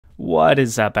What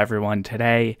is up, everyone?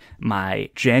 Today, my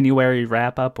January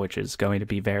wrap-up, which is going to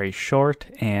be very short,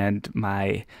 and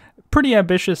my pretty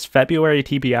ambitious February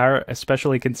TBR,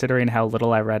 especially considering how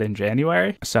little I read in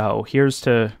January. So here's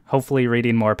to hopefully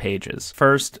reading more pages.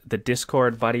 First, the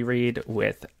Discord buddy read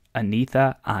with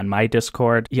Anitha on my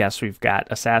Discord. Yes, we've got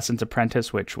Assassin's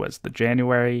Apprentice, which was the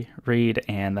January read,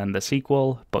 and then the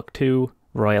sequel, Book 2,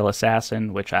 Royal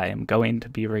Assassin, which I am going to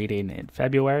be reading in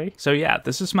February. So yeah,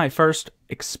 this is my first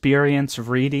experience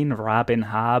reading Robin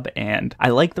Hobb, and I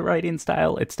like the writing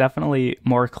style. It's definitely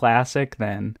more classic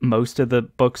than most of the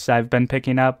books I've been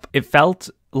picking up. It felt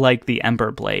like the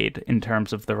Ember Blade in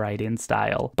terms of the writing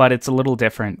style, but it's a little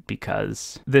different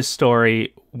because this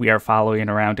story, we are following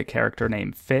around a character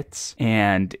named Fitz,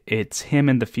 and it's him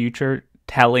in the future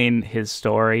telling his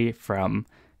story from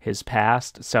his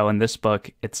past. So in this book,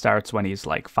 it starts when he's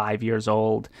like 5 years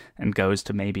old and goes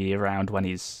to maybe around when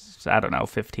he's,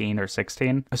 15 or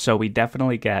 16. So we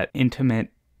definitely get intimate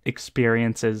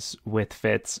experiences with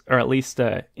Fitz, or at least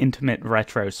a intimate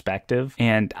retrospective.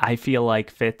 And I feel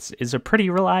like Fitz is a pretty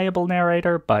reliable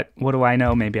narrator, but what do I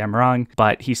know? Maybe I'm wrong.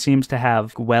 But he seems to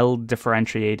have well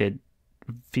differentiated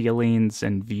feelings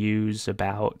and views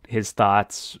about his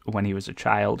thoughts when he was a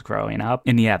child growing up.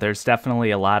 And yeah, there's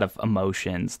definitely a lot of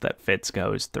emotions that Fitz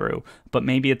goes through, but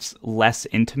maybe it's less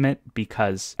intimate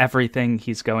because everything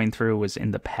he's going through was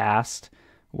in the past,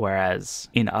 whereas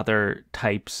in other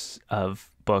types of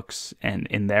books and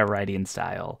in their writing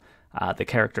style, the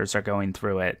characters are going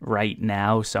through it right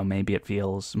now, so maybe it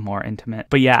feels more intimate.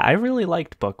 But yeah, I really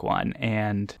liked book one,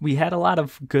 and we had a lot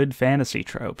of good fantasy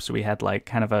tropes. We had like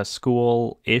kind of a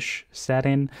school-ish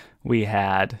setting. We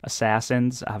had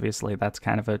assassins, obviously that's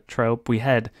kind of a trope. We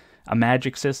had a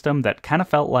magic system that kind of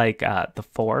felt like the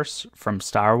Force from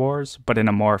Star Wars, but in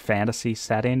a more fantasy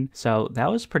setting. So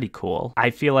that was pretty cool.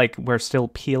 I feel like we're still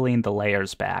peeling the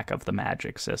layers back of the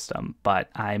magic system, but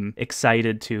I'm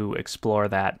excited to explore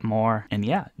that more. And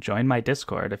yeah, join my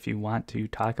Discord if you want to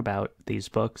talk about these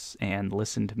books and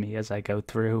listen to me as I go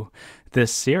through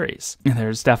this series.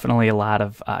 There's definitely a lot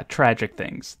of tragic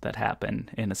things that happen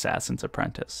in Assassin's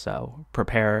Apprentice, so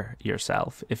prepare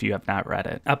yourself if you have not read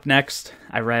it. Up next,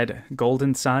 I read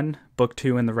Golden Sun, Book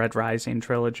 2 in the Red Rising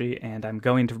trilogy, and I'm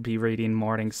going to be reading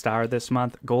Morning Star this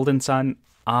month. Golden Sun,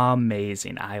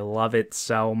 amazing. I love it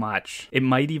so much. It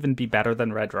might even be better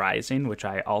than Red Rising, which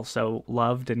I also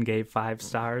loved and gave 5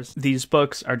 stars. These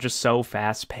books are just so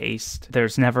fast-paced.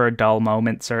 There's never a dull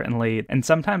moment, certainly, and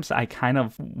sometimes I kind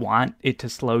of want it to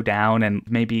slow down and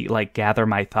maybe like gather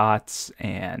my thoughts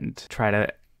and try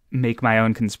to make my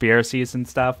own conspiracies and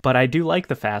stuff, but I do like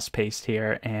the fast paced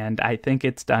here, and I think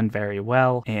it's done very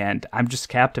well, and I'm just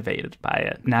captivated by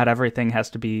it. Not everything has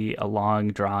to be a long,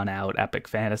 drawn out epic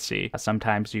fantasy.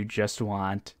 Sometimes you just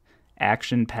want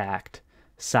action-packed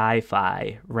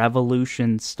sci-fi,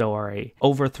 revolution story,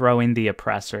 overthrowing the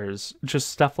oppressors, just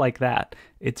stuff like that.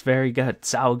 It's very good.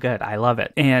 So good. I love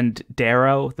it. And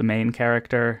Darrow, the main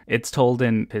character, it's told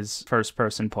in his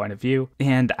first-person point of view,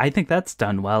 and I think that's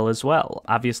done well as well.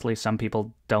 Obviously, some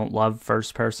people don't love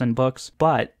first-person books,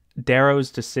 but Darrow's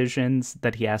decisions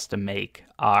that he has to make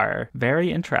are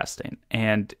very interesting,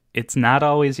 and it's not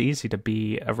always easy to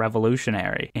be a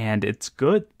revolutionary, and it's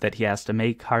good that he has to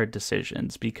make hard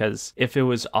decisions, because if it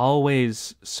was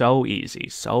always so easy,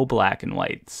 so black and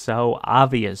white, so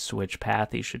obvious which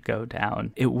path he should go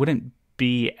down, it wouldn't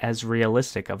be as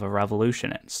realistic of a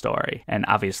revolution story. And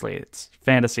obviously it's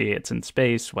fantasy, it's in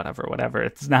space, whatever.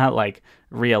 It's not like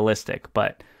realistic,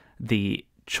 but the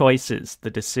choices, the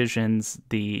decisions,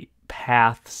 the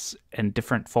paths and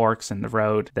different forks in the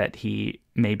road that he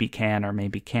maybe can or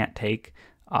maybe can't take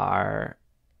are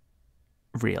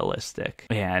realistic.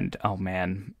 And oh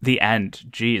man, the end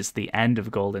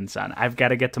of Golden Sun. I've got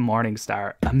to get to Morning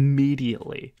Star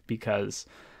immediately because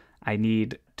I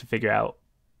need to figure out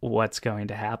what's going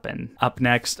to happen. Up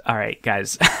next, all right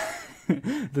guys,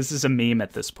 this is a meme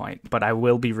at this point, but I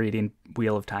will be reading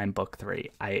Wheel of Time Book 3.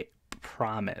 I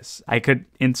promise. I could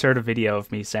insert a video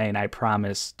of me saying I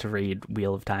promise to read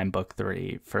Wheel of Time Book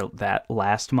 3 for that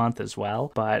last month as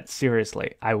well, but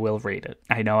seriously, I will read it.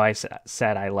 I know I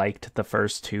said I liked the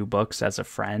first 2 books as a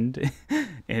friend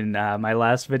in my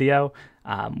last video,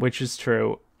 which is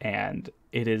true, and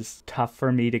it is tough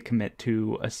for me to commit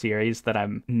to a series that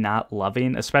I'm not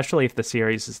loving, especially if the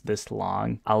series is this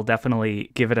long. I'll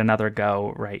definitely give it another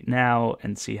go right now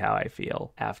and see how I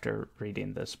feel after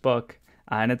reading this book.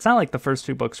 And it's not like the first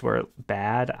 2 books were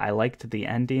bad. I liked the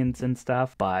endings and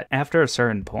stuff, but after a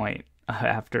certain point,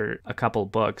 after a couple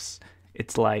books,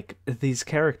 it's like these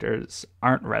characters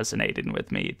aren't resonating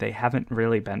with me. They haven't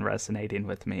really been resonating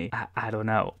with me. I don't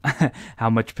know.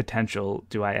 How much potential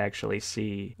do I actually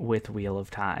see with Wheel of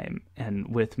Time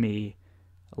and with me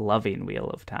loving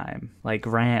Wheel of Time? Like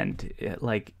Rand,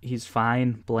 like he's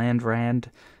fine, bland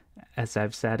Rand, as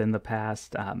I've said in the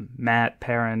past. Matt,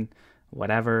 Perrin,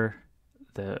 whatever.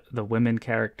 The women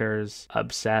characters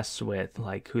obsess with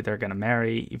like who they're gonna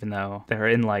marry, even though they're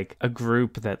in like a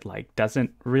group that like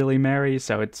doesn't really marry,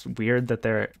 so it's weird that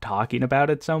they're talking about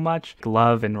it so much.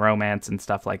 Love and romance and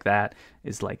stuff like that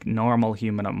is like normal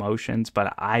human emotions,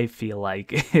 but I feel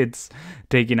like it's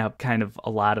taking up kind of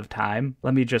a lot of time.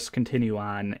 Let me just continue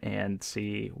on and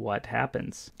see what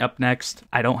happens. Up next,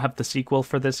 I don't have the sequel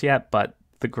for this yet, but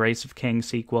the Grace of King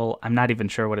sequel. I'm not even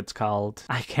sure what it's called.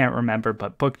 I can't remember,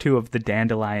 but book 2 of the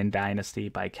Dandelion Dynasty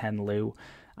by Kent Liu.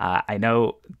 I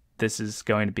know this is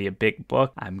going to be a big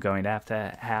book. I'm going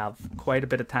to have quite a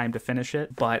bit of time to finish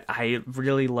it, but I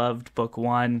really loved book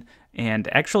 1,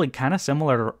 and actually kind of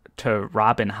similar to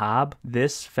Robin Hobb.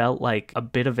 This felt like a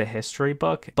bit of a history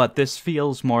book, but this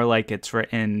feels more like it's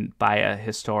written by a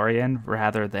historian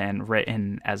rather than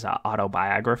written as an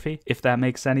autobiography, if that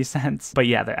makes any sense. But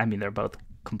yeah, I mean, they're both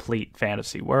complete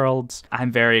fantasy worlds.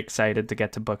 I'm very excited to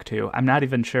get to book 2. I'm not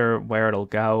even sure where it'll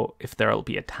go, if there'll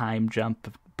be a time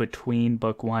jump between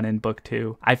book 1 and book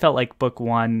 2. I felt like book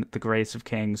 1, The Grace of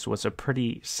Kings, was a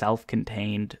pretty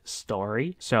self-contained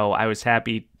story, so I was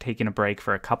happy taking a break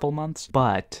for a couple months,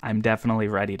 but I'm definitely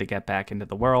ready to get back into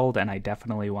the world, and I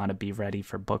definitely want to be ready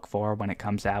for book 4 when it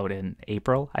comes out in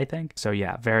April, I think. So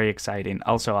yeah, very exciting.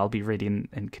 Also, I'll be reading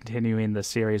and continuing the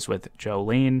series with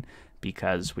Jolene,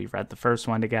 because we read the first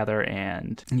one together,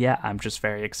 and yeah, I'm just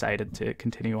very excited to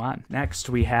continue on. Next,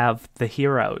 we have The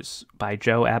Heroes by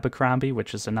Joe Abercrombie,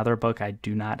 which is another book I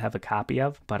do not have a copy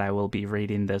of, but I will be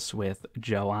reading this with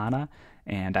Joanna,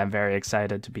 and I'm very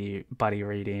excited to be buddy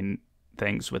reading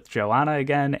things with Joanna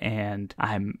again, and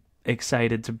I'm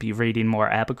excited to be reading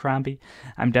more Abercrombie.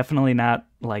 I'm definitely not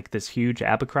like this huge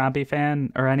Abercrombie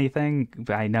fan or anything.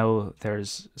 I know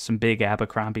there's some big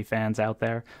Abercrombie fans out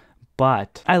there,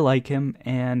 but I like him,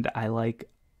 and I like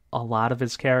a lot of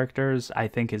his characters. I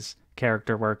think his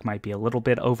character work might be a little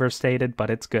bit overstated, but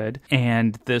it's good.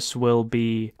 And this will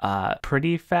be a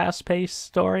pretty fast-paced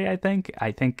story, I think.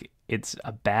 I think it's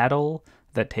a battle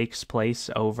that takes place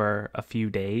over a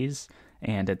few days,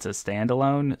 and it's a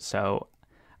standalone, so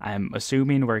I'm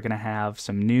assuming we're going to have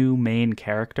some new main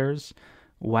characters,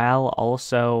 while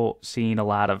also seeing a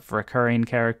lot of recurring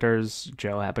characters.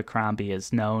 Joe Abercrombie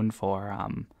is known for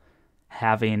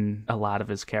having a lot of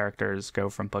his characters go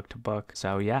from book to book.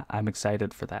 So yeah, I'm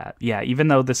excited for that. Yeah, even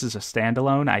though this is a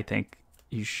standalone, I think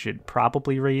you should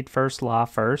probably read First Law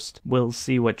first. We'll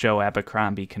see what Joe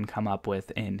Abercrombie can come up with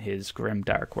in his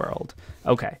grimdark world.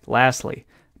 Okay, lastly,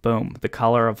 boom, The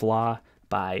Color of Law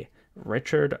by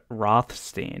Richard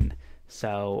Rothstein.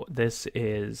 So this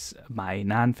is my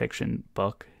nonfiction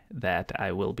book that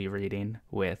I will be reading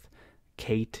with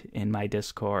Kate in my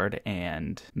Discord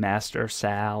and Master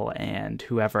Sal and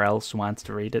whoever else wants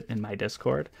to read it in my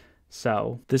Discord.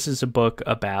 So this is a book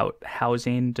about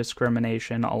housing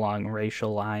discrimination along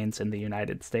racial lines in the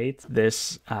United States.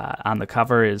 This on the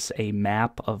cover is a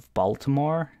map of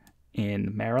Baltimore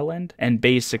in Maryland, and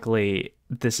basically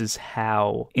this is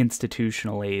how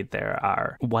institutionally there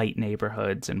are white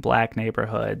neighborhoods and black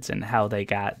neighborhoods and how they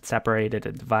got separated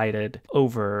and divided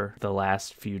over the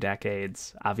last few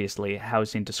decades. Obviously,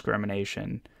 housing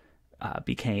discrimination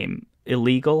became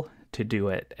illegal to do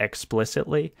it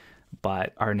explicitly,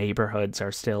 but our neighborhoods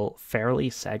are still fairly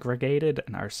segregated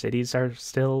and our cities are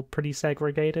still pretty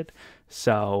segregated.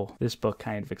 So this book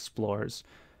kind of explores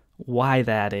why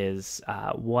that is,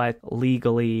 what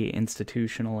legally,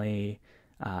 institutionally,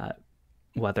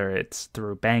 whether it's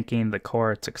through banking, the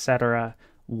courts, etc.,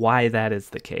 why that is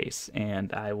the case.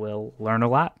 And I will learn a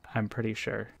lot, I'm pretty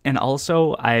sure. And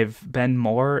also, I've been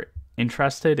more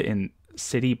interested in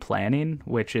city planning,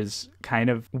 which is kind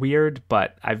of weird,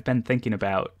 but I've been thinking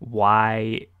about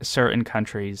why certain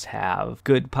countries have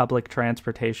good public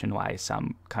transportation, why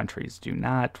some countries do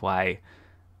not, why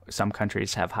some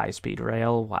countries have high-speed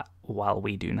rail while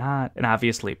we do not. And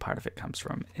obviously part of it comes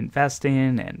from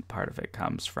investing, and part of it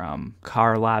comes from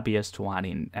car lobbyists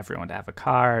wanting everyone to have a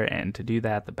car. And to do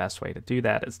that, the best way to do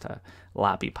that is to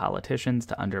lobby politicians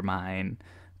to undermine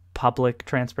public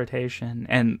transportation.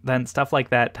 And then stuff like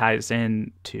that ties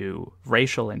in to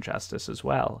racial injustice as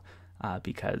well,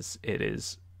 because it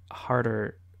is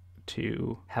harder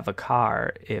to have a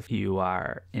car if you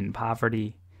are in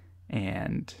poverty.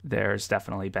 And there's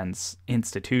definitely been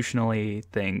institutionally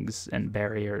things and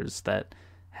barriers that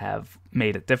have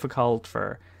made it difficult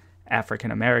for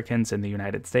African Americans in the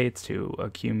United States to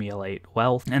accumulate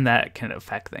wealth, and that can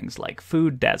affect things like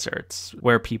food deserts,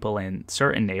 where people in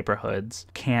certain neighborhoods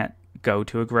can't go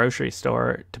to a grocery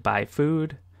store to buy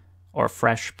food or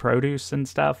fresh produce and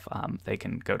stuff. They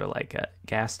can go to like a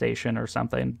gas station or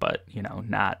something, but, you know,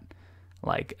 not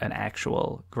like an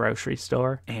actual grocery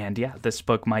store. And yeah, this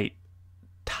book might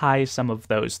tie some of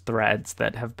those threads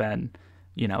that have been,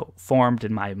 you know, formed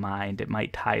in my mind. It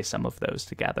might tie some of those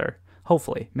together.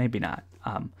 Hopefully, maybe not.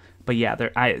 But yeah,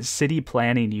 city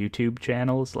planning YouTube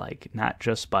channels, like Not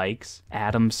Just Bikes,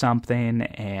 Adam Something,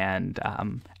 and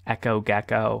Echo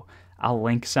Gecko. I'll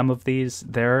link some of these.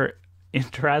 They're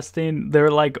interesting. They're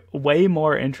like way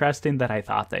more interesting than I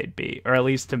thought they'd be, or at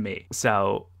least to me.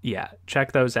 So yeah,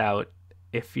 check those out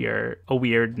if you're a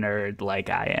weird nerd like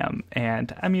I am.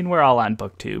 And I mean, we're all on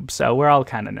BookTube, so we're all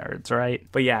kind of nerds, right?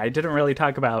 But yeah, I didn't really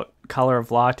talk about Color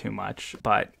of Law too much,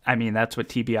 but I mean, that's what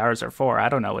TBRs are for. I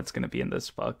don't know what's going to be in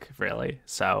this book, really.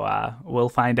 So we'll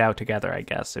find out together, I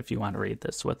guess. If you want to read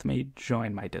this with me,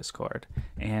 join my Discord.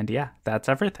 And yeah, that's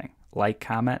everything. Like,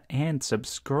 comment, and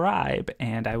subscribe,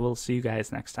 and I will see you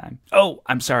guys next time. Oh,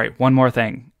 I'm sorry, one more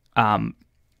thing.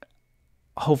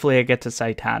 Hopefully I get to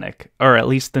Cytonic, or at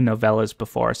least the novellas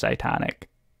before Cytonic.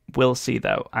 We'll see,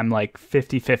 though. I'm like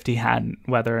 50-50 on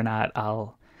whether or not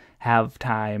I'll have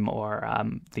time or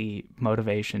the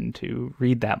motivation to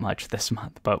read that much this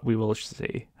month, but we will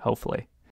see, hopefully.